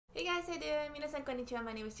how you doing? 皆さんこんにちは.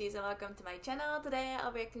 My name is Cheese and welcome to my channel. Today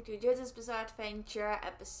I'll be reacting to JoJo's Bizarre Adventure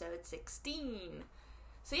episode 16.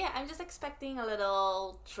 So yeah, I'm just expecting a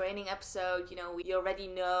little training episode. You know, we already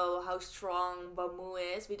know how strong Bamu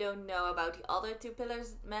is. We don't know about the other two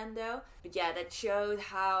pillars men though. But yeah, that showed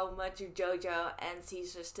how much JoJo and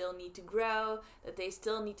Caesar still need to grow. That they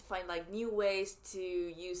still need to find like new ways to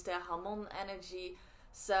use their HAMON energy.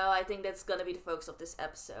 So I think that's gonna be the focus of this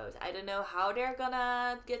episode. I don't know how they're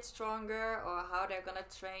gonna get stronger or how they're gonna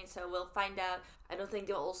train, so we'll find out. I don't think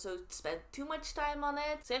they'll also spend too much time on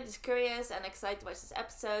it. So I'm just curious and excited to watch this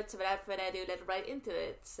episode. So without further ado, let's right into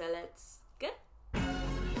it. So let's go.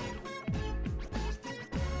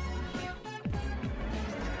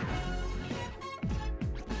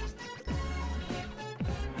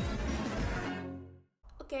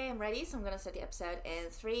 Okay, I'm ready, so I'm gonna start the episode in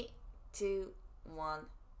 3, 2, 1,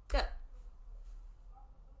 go.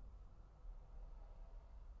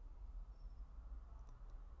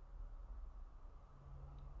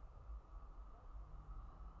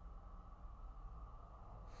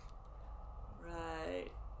 Right.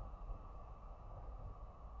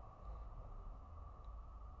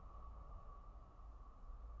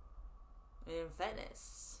 In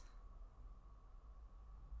Venice.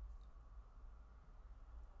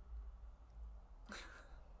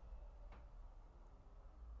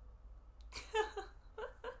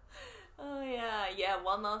 Oh yeah,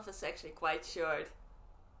 1 month is actually quite short.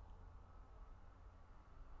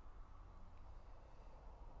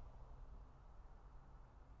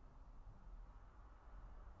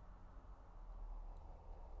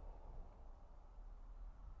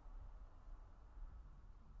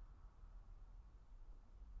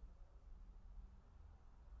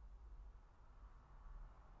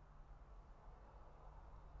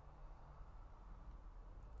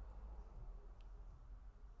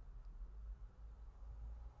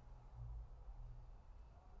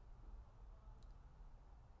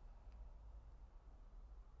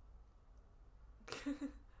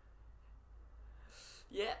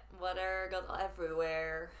 Yeah, water got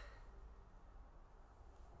everywhere.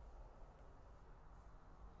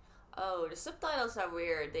 Oh, the subtitles are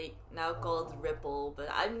weird. They now call it Ripple, but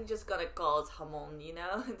I'm just gonna call it Hamon, you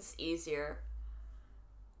know? It's easier.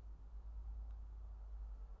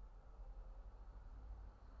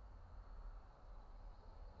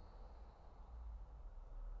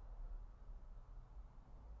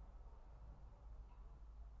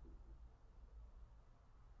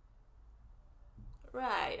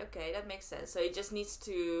 Right, okay, that makes sense. So he just needs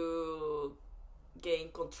to gain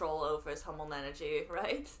control over his Hamon energy,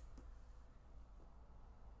 right?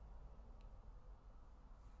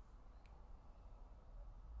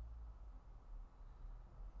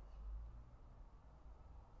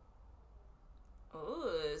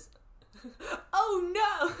 Ooh. Oh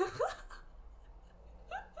no!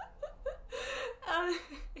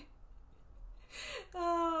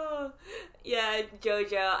 Oh yeah,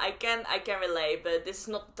 Jojo, I can relate, but this is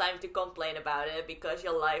not the time to complain about it because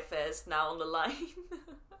your life is now on the line.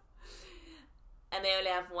 And they only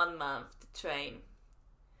have 1 month to train.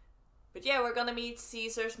 But yeah, we're gonna meet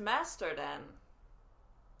Caesar's master then.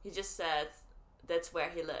 He just said that's where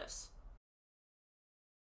he lives.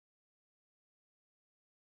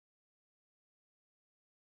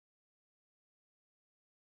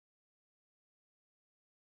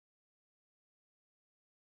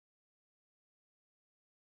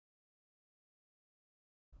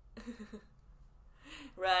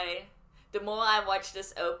 Right. The more I watch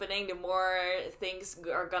this opening, the more things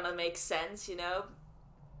are gonna make sense, you know?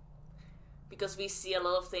 Because we see a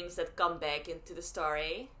lot of things that come back into the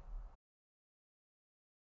story.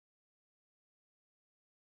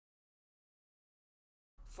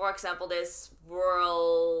 For example, this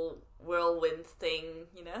whirlwind thing,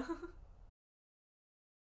 you know?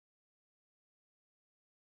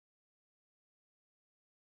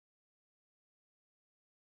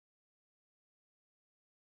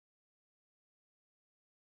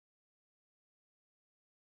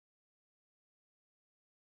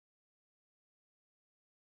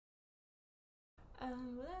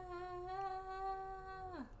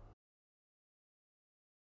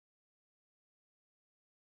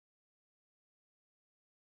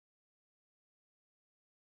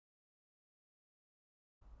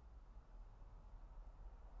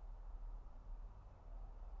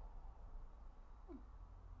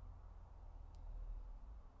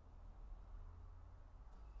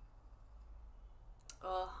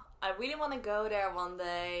 Oh, I really want to go there one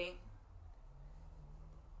day.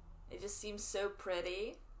 It just seems so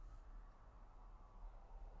pretty.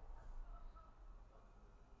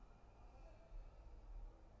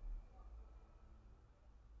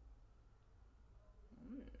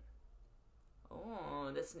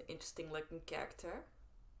 that's an interesting looking character.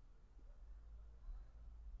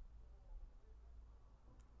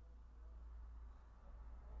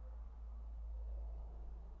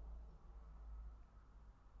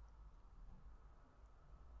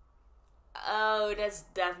 Oh, that's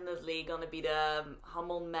definitely gonna be the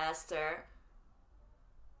HAMON master.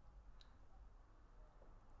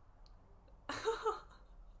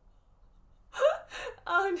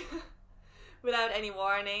 Oh no. Without any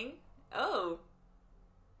warning. Oh.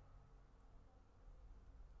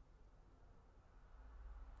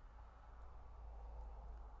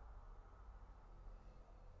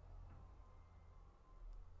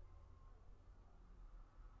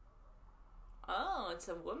 Oh, it's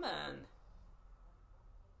a woman.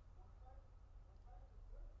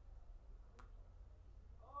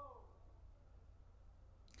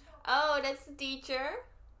 Oh, that's the teacher.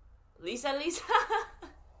 Lisa.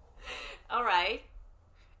 Alright.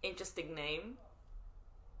 Interesting name.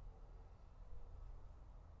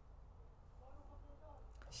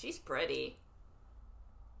 She's pretty.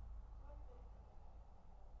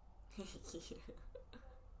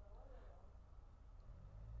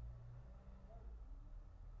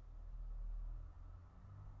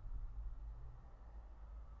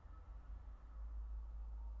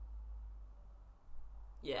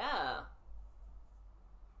 Yeah.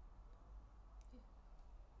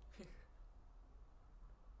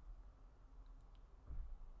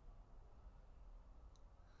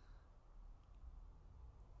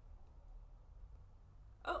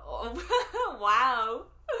 Oh, wow.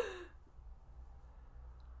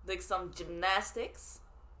 Like some gymnastics.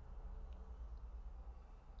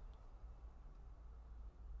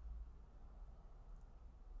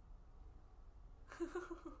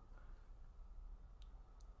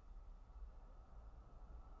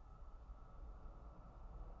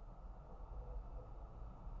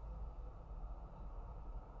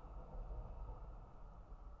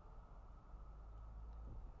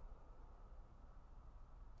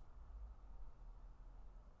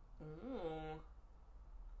 Ooh.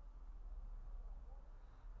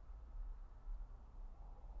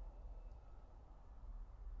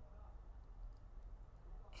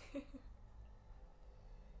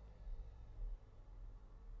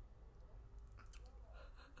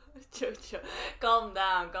 Jojo, calm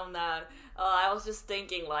down, calm down. I was just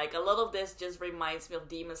thinking, like, a lot of this just reminds me of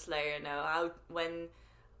Demon Slayer, you know, how when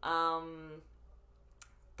um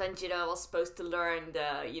Tanjiro was supposed to learn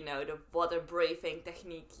the, you know, the water breathing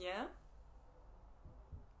technique, yeah?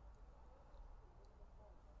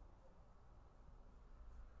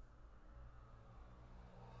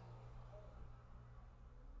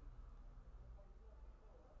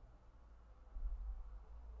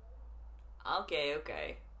 Okay,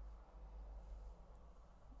 okay.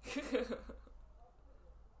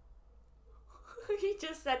 He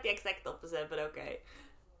just said the exact opposite, but okay.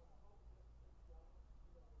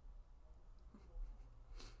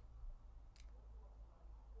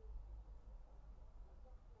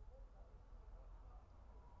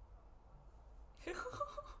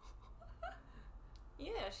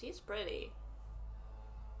 Yeah, she's pretty.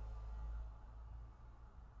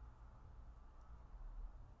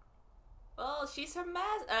 Well, she's her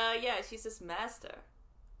yeah, she's his master.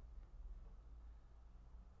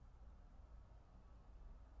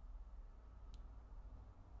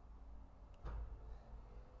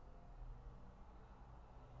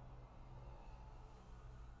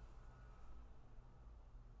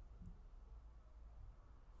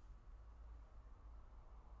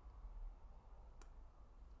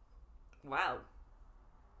 Wow.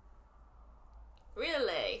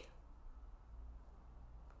 Really?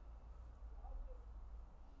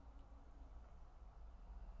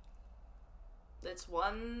 That's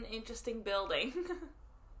one interesting building.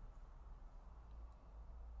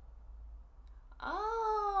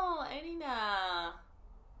 Oh, Erina.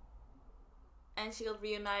 And she got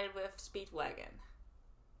reunited with Speedwagon.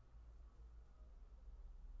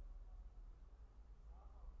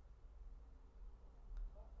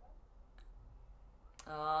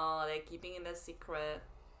 Oh, they're keeping it a secret.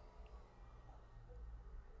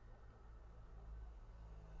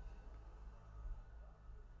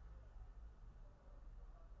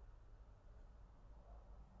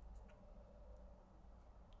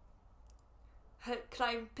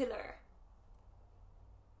 Crime pillar.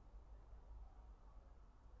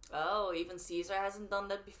 Oh, even Caesar hasn't done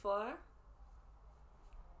that before?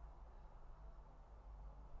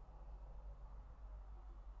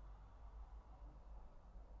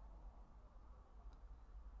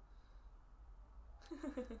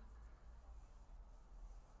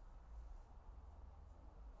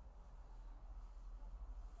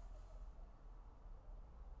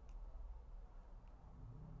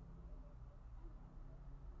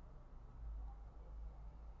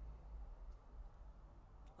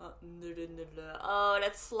 Oh,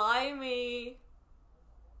 that's slimy.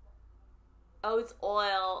 Oh, it's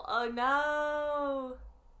oil. Oh no.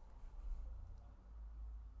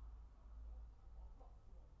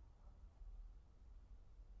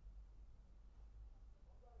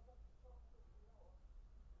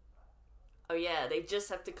 Oh yeah, they just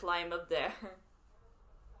have to climb up there.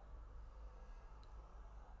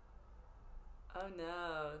 Oh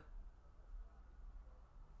no.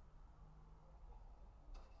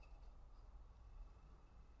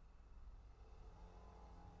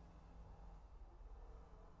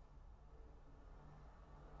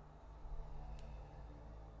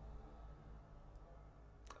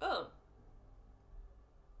 Oh.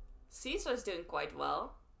 Caesar's doing quite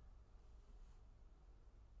well.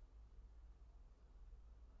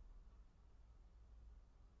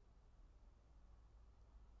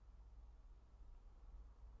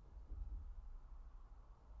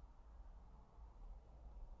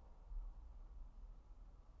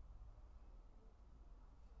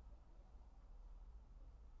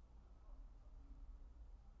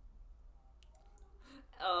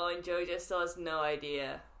 Oh, and JoJo still has no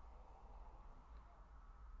idea.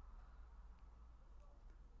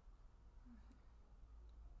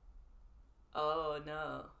 Oh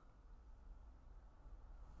no.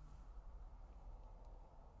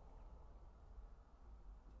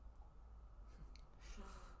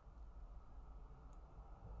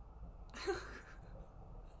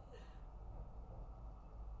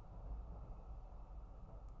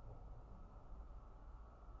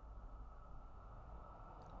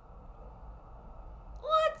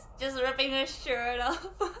 What? Just ripping his shirt off.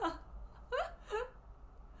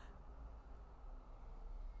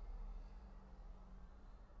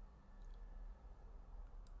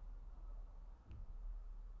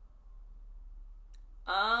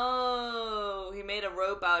 Oh, he made a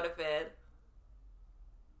rope out of it.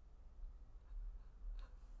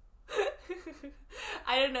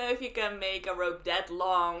 I don't know if you can make a rope that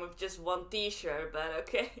long with just one t-shirt, but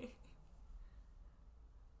okay.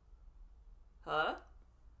 Huh?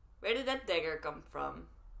 Where did that dagger come from?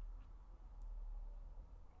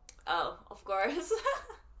 Oh, of course.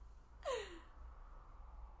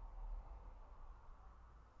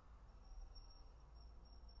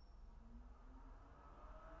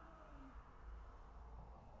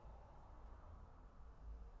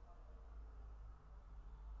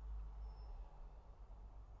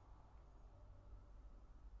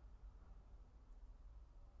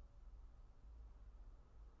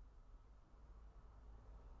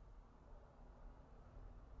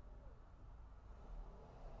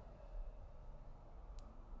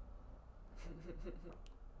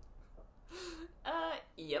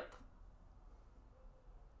 Yep.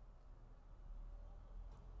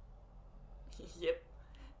 Yep.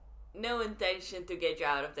 No intention to get you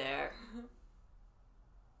out of there.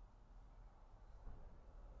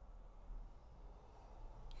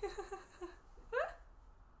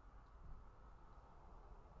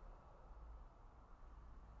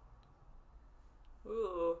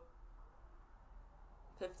 Ooh.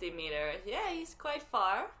 50 meters. Yeah, he's quite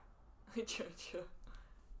far. JoJo.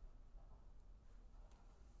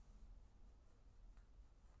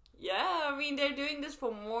 Yeah, I mean, they're doing this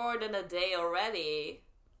for more than a day already.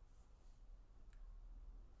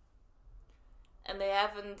 And they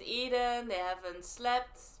haven't eaten, they haven't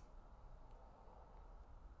slept.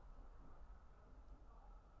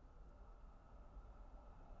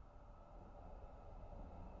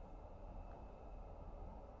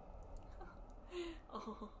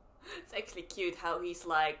 Oh, it's actually cute how he's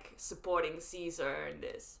like supporting Caesar in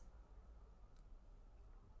this.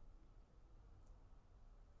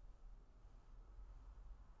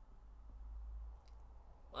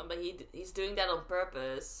 Well, but he's doing that on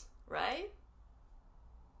purpose, right?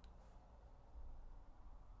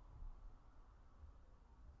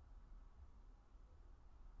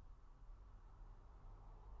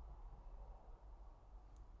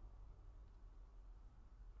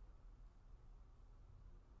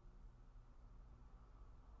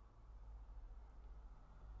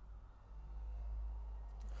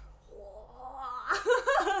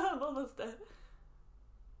 What was that?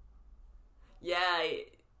 Yeah.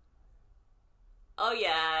 Oh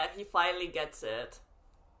yeah, he finally gets it.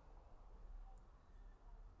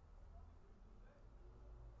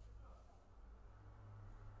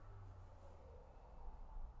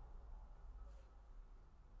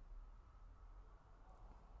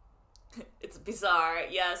 It's bizarre.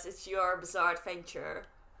 Yes, it's your bizarre adventure.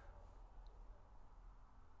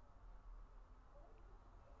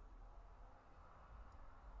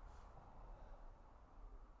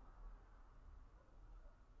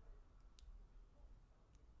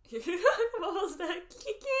 What was that?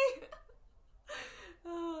 Kiki?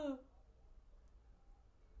 Oh.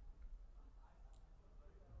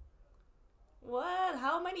 What?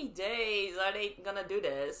 How many days are they gonna do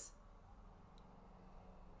this?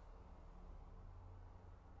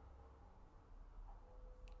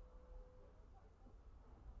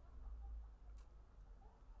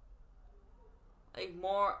 Like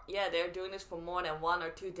more, yeah, they're doing this for more than 1 or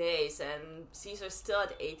 2 days, and Caesar's still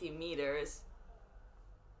at 80 meters.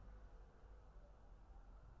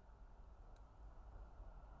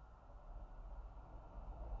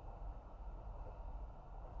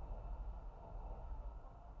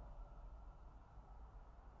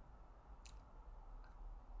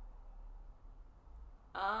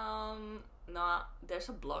 No, there's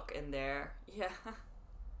a block in there. Yeah.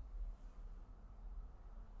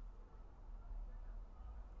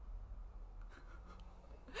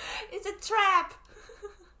 It's a trap!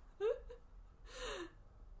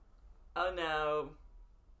 Oh no.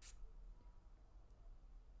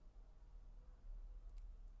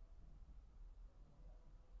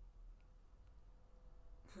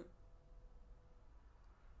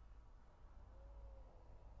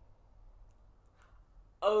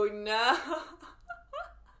 Oh no.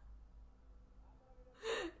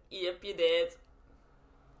 Yep, you did.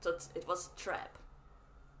 So it was a trap.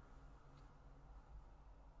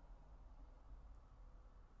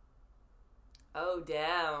 Oh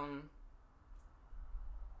damn.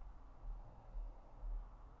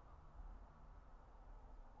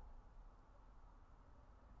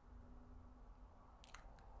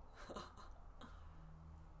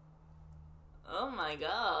 Oh my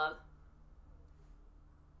god.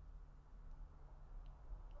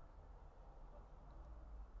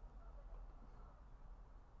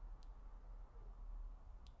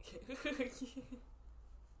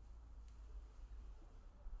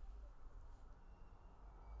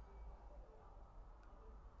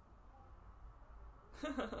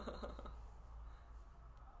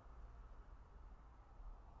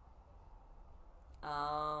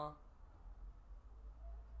 Oh.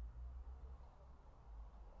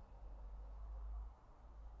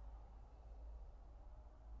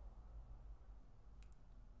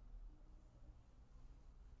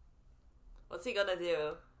 What's he gonna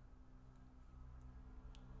do?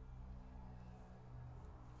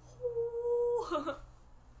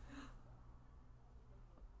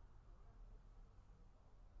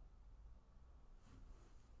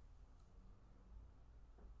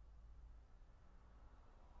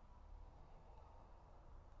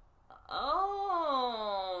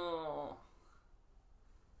 Oh.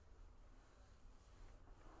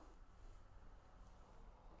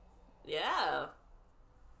 Yeah.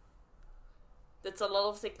 That's a lot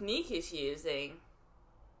of technique he's using.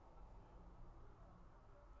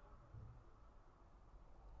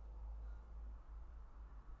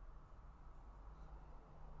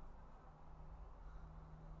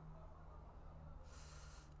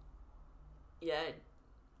 Yeah.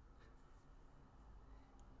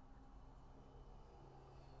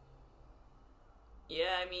 Yeah,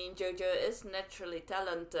 I mean, JoJo is naturally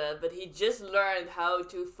talented, but he just learned how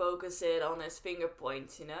to focus it on his finger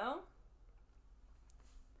points, you know?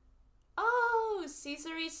 Oh,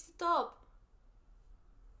 Caesar reached the top.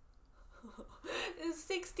 In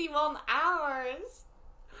 61 hours.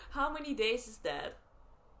 How many days is that?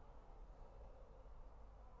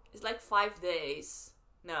 It's like 5 days.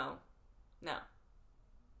 No. No.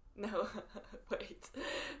 No. Wait.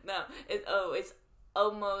 No. It's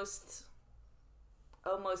almost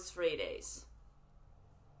 3 days.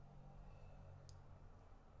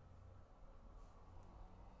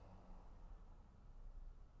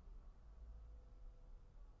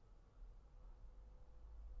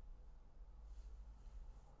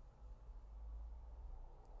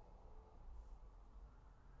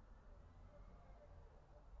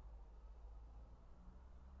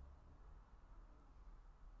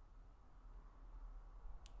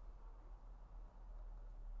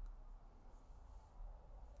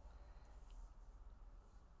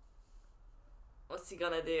 What's he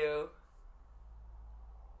gonna do?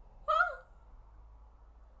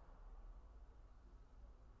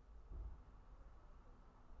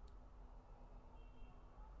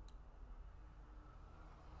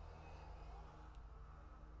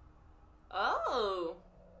 Oh.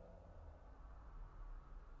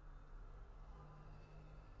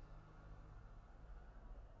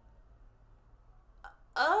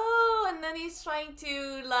 Oh, and then he's trying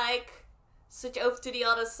to, like, switch over to the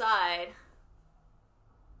other side.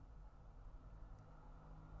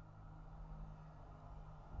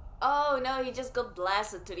 Oh no, he just got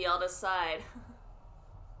blasted to the other side.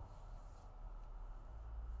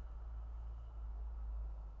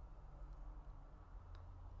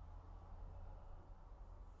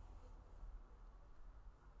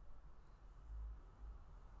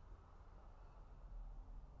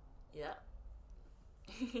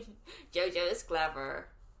 JoJo is clever,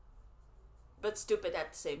 but stupid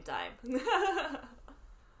at the same time.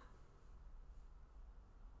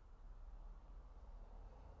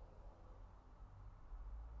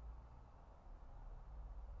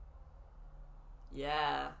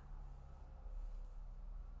 Yeah.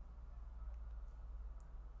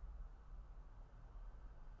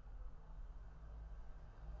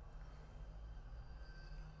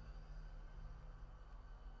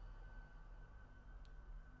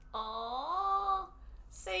 Oh,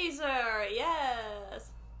 Caesar,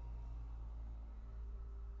 yes.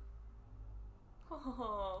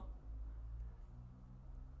 Oh.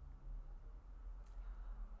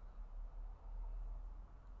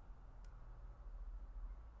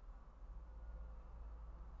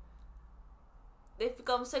 They've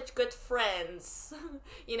become such good friends.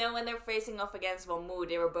 You know, when they're facing off against Wamu,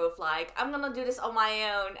 they were both like, I'm gonna do this on my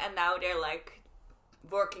own, and now they're like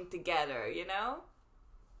working together, you know?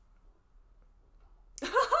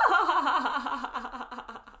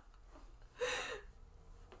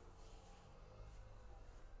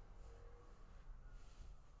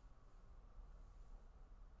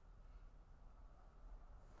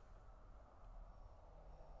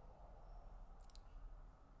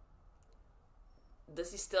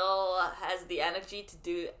 Does he still has the energy to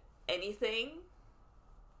do anything?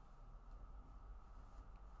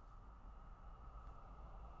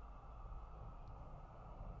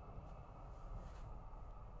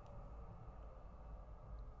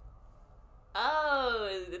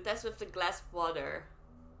 Oh, the test with the glass of water.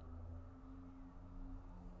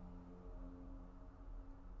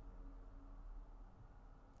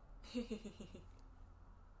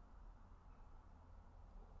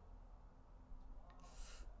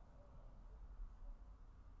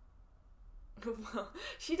 Well,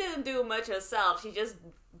 she didn't do much herself. She just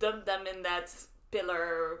dumped them in that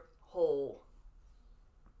pillar hole.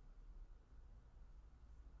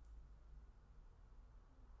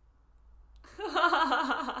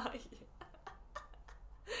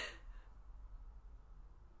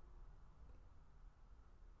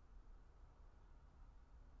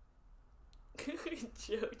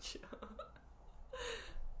 JoJo.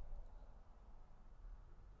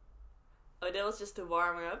 Oh, that was just to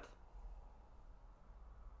warm up.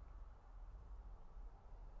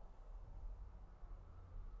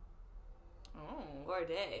 Oh, who are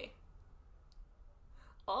they?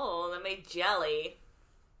 Oh, they made jelly.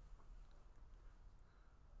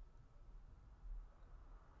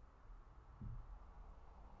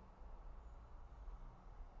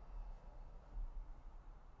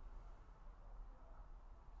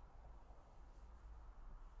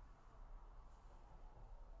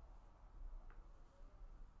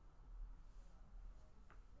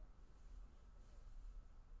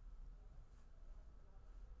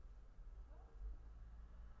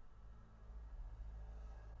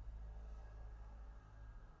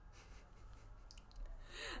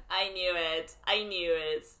 I knew it. I knew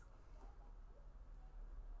it.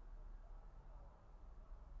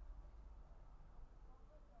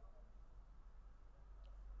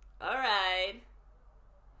 Alright.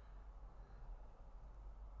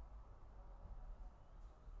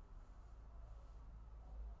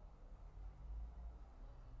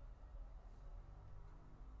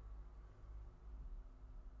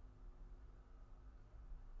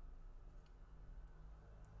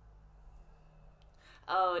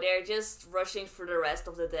 Oh, they're just rushing through the rest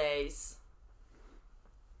of the days.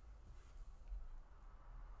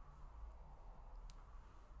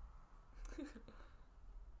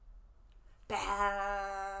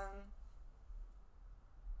 Bam!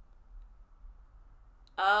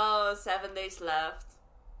 Oh, 7 days left.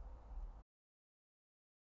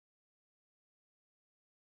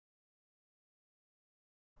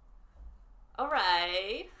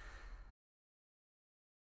 Alright.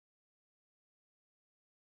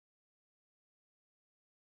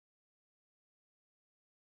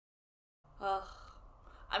 Ugh.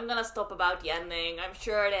 I'm gonna stop about the ending. I'm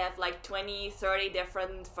sure they have like 20, 30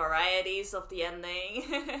 different varieties of the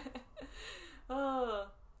ending. Oh.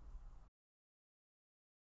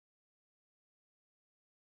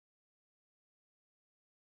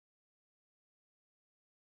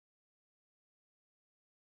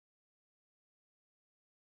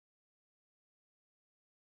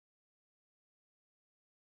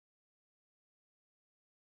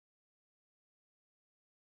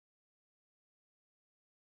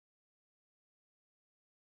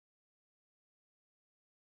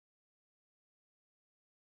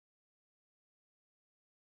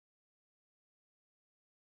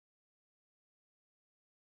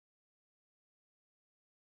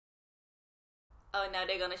 Oh, now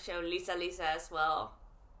they're gonna show Lisa Lisa as well.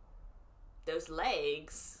 those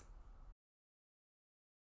legs.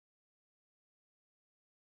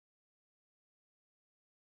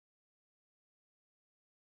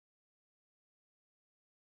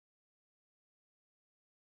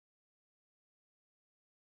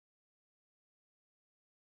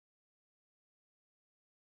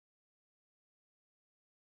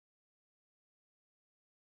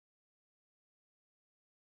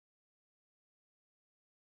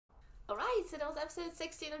 Alright, so that was episode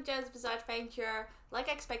 16 of JoJo's Bizarre Adventure. Like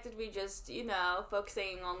I expected, we just,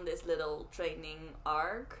 focusing on this little training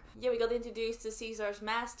arc. Yeah, we got introduced to Caesar's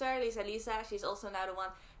master, Lisa. She's also now the one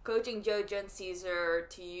coaching JoJo and Caesar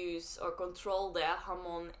to use or control the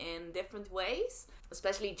HAMON in different ways.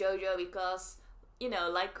 Especially JoJo because,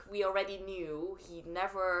 like we already knew, he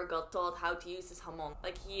never got taught how to use his HAMON.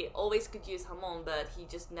 Like, he always could use HAMON, but he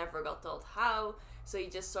just never got taught how. So he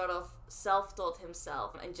just sort of self-taught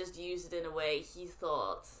himself and just used it in a way he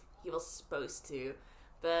thought he was supposed to.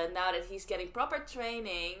 But now that he's getting proper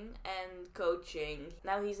training and coaching,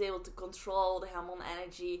 now he's able to control the HAMON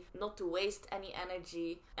energy, not to waste any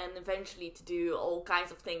energy, and eventually to do all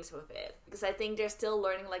kinds of things with it. Because I think they're still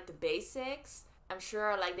learning like the basics. I'm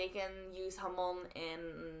sure like they can use HAMON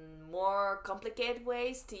in more complicated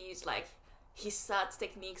ways to use like Hisat's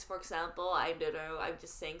techniques, for example. I don't know, I'm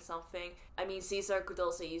just saying something. I mean, Caesar could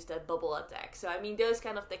also use that bubble attack. So I mean, those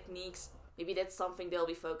kind of techniques, maybe that's something they'll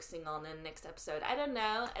be focusing on in the next episode. I don't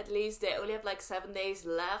know. At least they only have like 7 days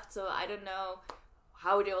left, so I don't know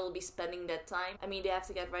how they will be spending that time. I mean, they have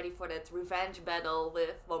to get ready for that revenge battle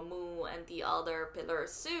with Wamu and the other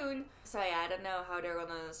pillars soon. So yeah, I don't know how they're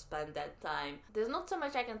gonna spend that time. There's not so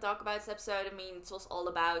much I can talk about this episode. I mean, it was all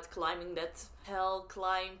about climbing that hell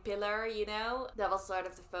climb pillar, That was sort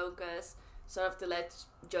of the focus. Sort of to let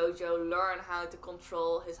JoJo learn how to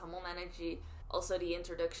control his HAMON energy. Also the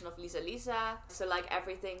introduction of Lisa. So like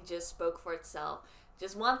everything just spoke for itself.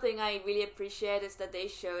 Just one thing I really appreciate is that they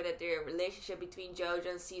show that their relationship between JoJo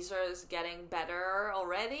and Caesar is getting better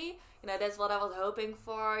already. That's what I was hoping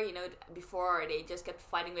for. Before they just kept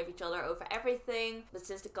fighting with each other over everything. But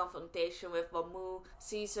since the confrontation with Wamu,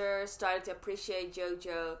 Caesar started to appreciate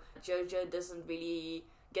JoJo. JoJo doesn't really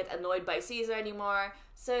get annoyed by Caesar anymore.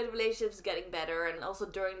 So the relationship's getting better. And also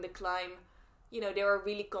during the climb, they were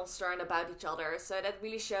really concerned about each other. So that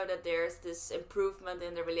really showed that there's this improvement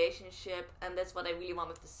in the relationship. And that's what I really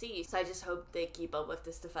wanted to see. So I just hope they keep up with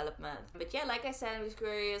this development. But yeah, like I said, I'm just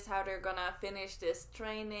curious how they're gonna finish this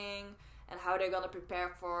training. And how they're gonna prepare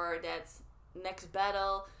for that next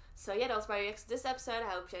battle. So yeah, that was my reaction to this episode. I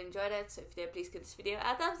hope you enjoyed it. So if you did, please give this video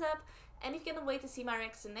a thumbs up. And if you cannot wait to see my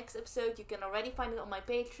reaction to the next episode, you can already find it on my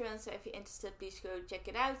Patreon. So if you're interested, please go check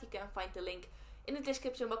it out. You can find the link in the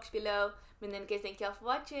description box below. But in any case, thank you all for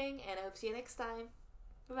watching, and I hope to see you next time.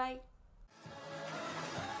 Bye bye.